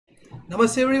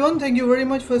Namaste everyone, thank you very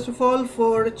much first of all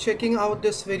for checking out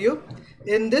this video.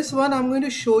 In this one I'm going to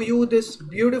show you this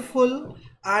beautiful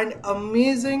and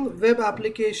amazing web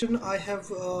application I have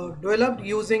developed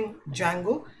using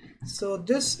Django. So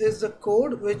this is the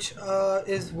code which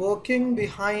is working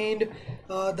behind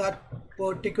that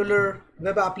particular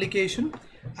web application,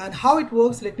 and how it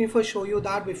works. Let me first show you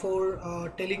that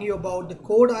before telling you about the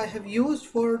code I have used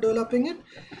for developing it.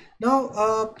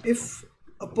 Now if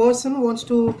a person wants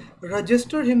to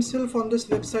register himself on this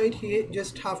website, he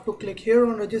just have to click here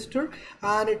on register,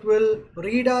 and it will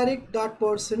redirect that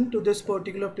person to this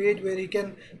particular page where he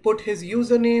can put his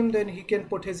username, then he can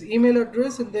put his email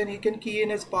address, and then he can key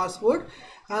in his password.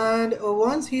 And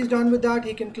once he's done with that,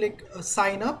 he can click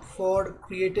sign up for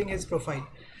creating his profile.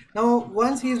 Now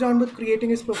once he's done with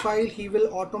creating his profile, he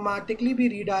will automatically be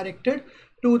redirected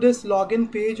to this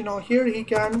login page. Now here he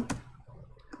can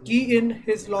key in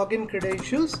his login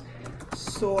credentials.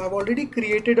 So I've already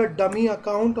created a dummy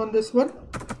account on this one.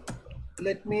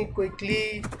 Let me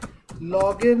quickly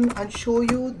log in and show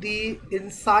you the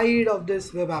inside of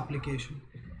this web application.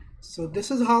 So this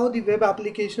is how the web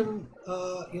application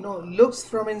looks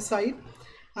from inside.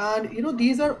 And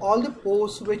these are all the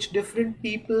posts which different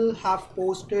people have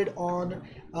posted on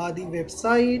the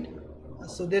website.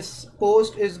 So this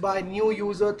post is by new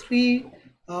user 3,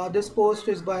 this post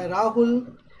is by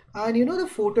Rahul, and the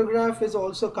photograph is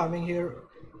also coming here.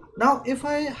 Now if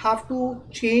I have to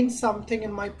change something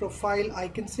in my profile, I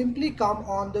can simply come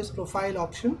on this profile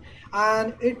option,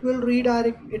 and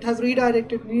it has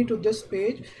redirected me to this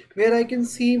page where I can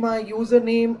see my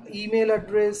username, email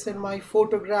address, and my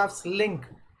photographs link.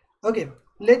 Okay,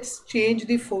 let's change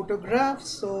the photograph.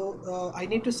 So I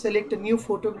need to select a new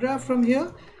photograph from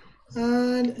here,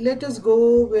 and let us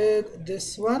go with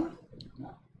this one.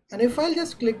 And if I'll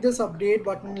just click this update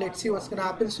button, let's see what's gonna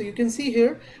happen. So you can see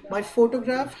here my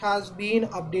photograph has been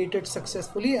updated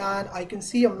successfully, and I can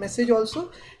see a message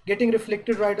also getting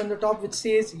reflected right on the top which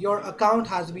says your account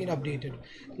has been updated.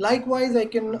 Likewise, I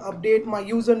can update my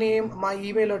username, my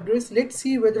email address. Let's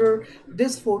see whether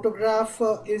this photograph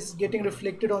is getting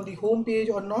reflected on the home page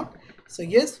or not. So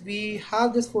yes, we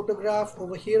have this photograph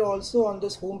over here also on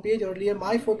this home page. Earlier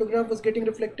my photograph was getting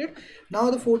reflected. Now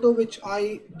the photo which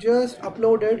I just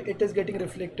uploaded, it is getting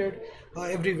reflected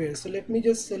everywhere. So let me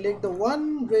just select the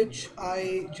one which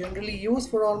I generally use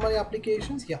for all my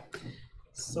applications. Yeah,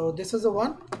 so this is the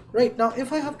one. Right, now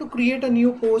if I have to create a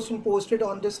new post and post it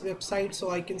on this website, so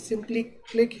I can simply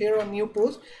click here on new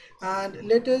post, and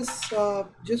let us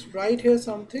just write here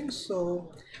something.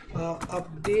 So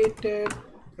updated,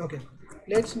 okay,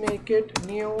 let's make it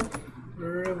new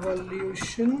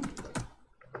revolution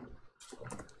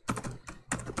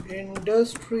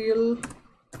industrial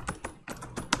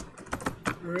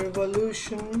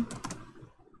revolution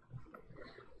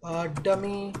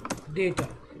dummy data.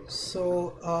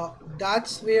 So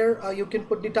that's where you can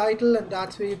put the title, and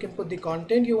that's where you can put the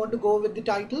content you want to go with the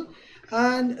title.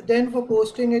 And then for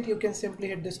posting it, you can simply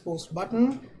hit this post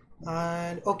button.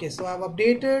 And okay, so I've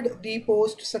updated the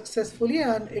post successfully,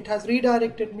 and it has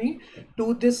redirected me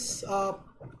to this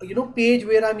page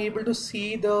where I'm able to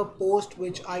see the post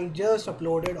which I just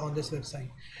uploaded on this website.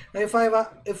 Now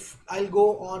if I'll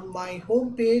go on my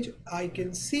home page, I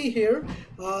can see here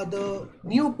the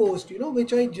new post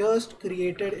which I just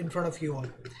created in front of you all.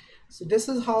 So this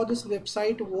is how this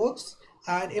website works.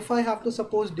 And if I have to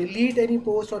suppose delete any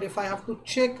post, or if I have to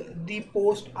check the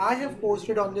post I have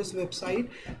posted on this website,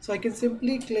 so I can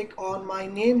simply click on my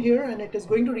name here, and it is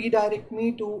going to redirect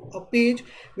me to a page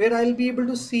where I'll be able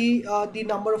to see the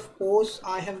number of posts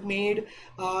I have made,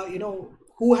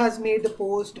 who has made the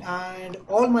post, and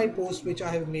all my posts which I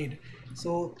have made.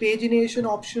 So pagination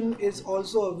option is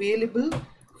also available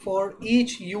for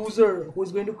each user who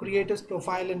is going to create his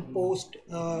profile and post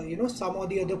some or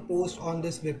the other post on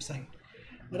this website.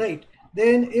 Right,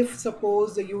 then if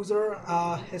suppose the user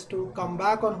has to come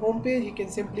back on home page, he can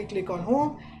simply click on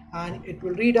home, and it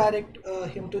will redirect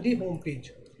him to the home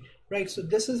page. Right, so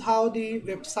this is how the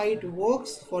website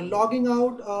works. For logging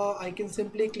out, I can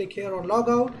simply click here on log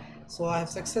out. So I have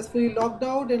successfully logged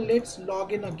out, and let's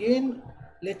log in again.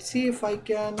 Let's see if I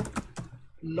can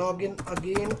log in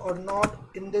again or not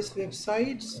in this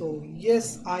website. So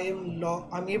yes,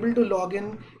 I'm able to log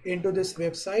in into this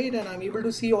website, and I'm able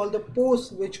to see all the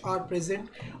posts which are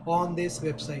present on this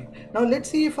website. Now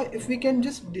let's see if we can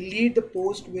just delete the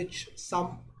post which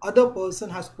some other person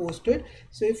has posted.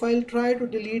 So if I'll try to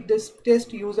delete this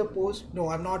test user post, no,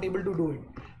 I'm not able to do it.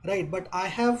 Right, but I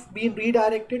have been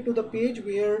redirected to the page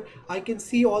where I can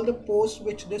see all the posts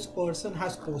which this person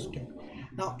has posted.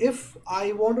 Now if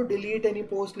I want to delete any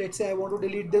post, let's say I want to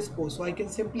delete this post, so I can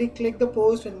simply click the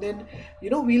post, and then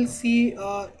we'll see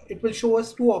it will show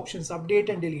us two options, update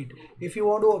and delete. If you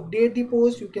want to update the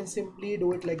post, you can simply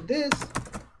do it like this.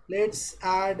 Let's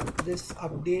add this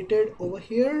updated over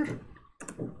here.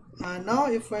 And now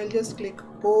if I'll just click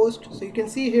post, so you can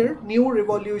see here new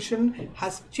revolution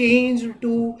has changed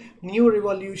to new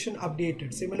revolution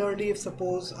updated. Similarly, if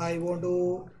suppose I want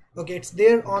to, okay, it's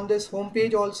there on this home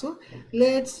page also.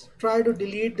 Let's try to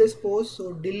delete this post.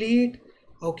 So delete.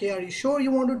 Okay, are you sure you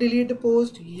want to delete the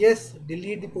post? Yes,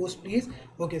 delete the post please.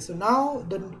 Okay, so now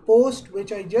the post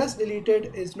which I just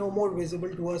deleted is no more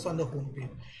visible to us on the home page.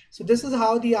 So this is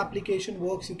how the application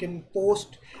works. You can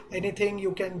post anything,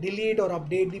 you can delete or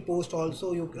update the post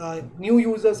also. New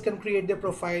users can create their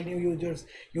profile, new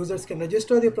users can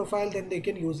register their profile, then they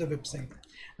can use the website.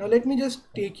 Now let me just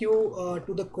take you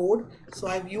to the code. So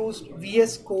I've used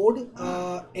VS Code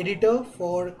editor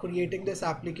for creating this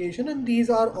application, and these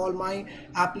are all my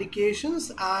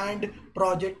applications and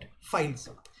project files.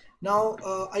 Now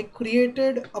I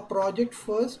created a project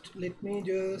first. Let me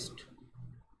just,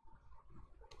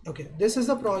 okay, this is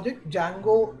the project,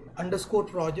 Django _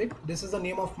 project. This is the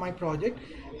name of my project.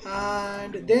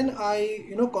 And then I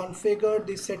configured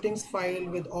the settings file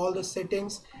with all the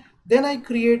settings. Then I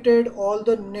created all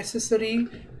the necessary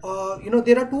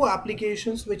there are two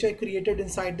applications which I created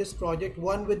inside this project.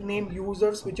 One with name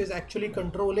users, which is actually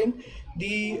controlling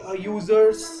the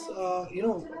users,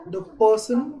 the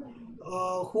person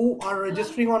who are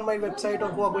registering on my website or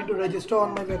who are going to register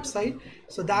on my website.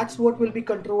 So that's what will be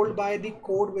controlled by the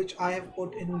code which I have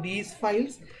put in these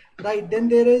files, right? Then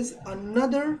there is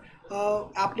another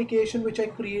application which I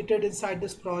created inside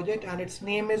this project, and its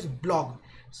name is blog.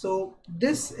 So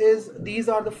these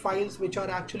are the files which are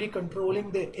actually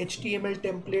controlling the HTML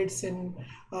templates in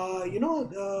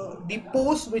the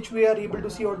posts which we are able to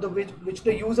see, or which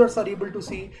the users are able to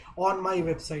see on my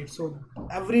website. So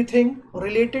everything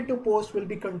related to post will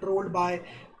be controlled by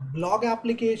blog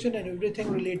application, and everything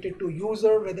related to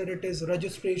user, whether it is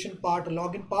registration part or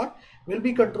login part, will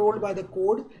be controlled by the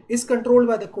code,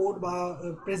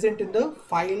 present in the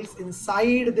files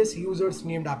inside this users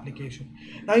named application.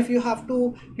 Now if you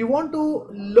want to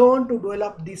learn to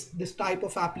develop this type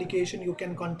of application, you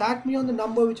can contact me on the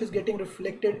number which is getting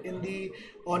reflected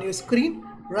on your screen,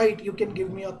 right? You can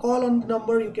give me a call on the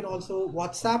number. You can also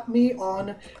WhatsApp me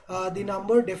on the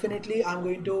number. Definitely I'm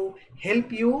going to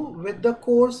help you with the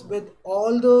course, with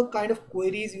all the kind of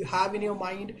queries you have in your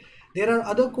mind. There are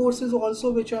other courses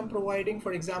also which I'm providing.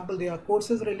 For example, there are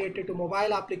courses related to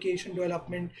mobile application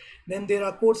development. Then there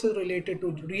are courses related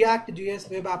to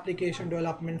React.js web application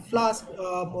development, Flask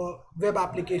web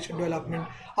application development,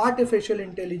 artificial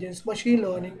intelligence, machine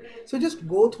learning. So just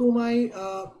go through my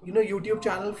YouTube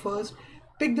channel first.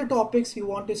 Pick the topics you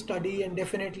want to study, and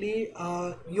definitely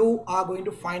you are going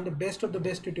to find the best of the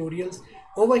best tutorials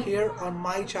over here on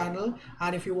my channel.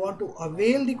 And if you want to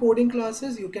avail the coding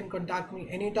classes, you can contact me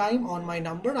anytime on my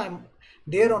number. I'm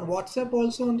there on WhatsApp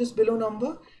also on this below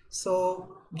number.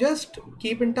 So just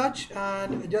keep in touch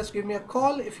and just give me a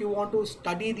call if you want to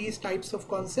study these types of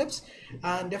concepts,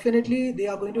 and definitely they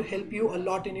are going to help you a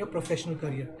lot in your professional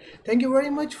career. Thank you very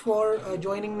much for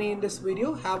joining me in this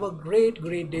video. Have a great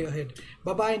day ahead.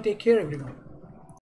 Bye bye and take care everyone.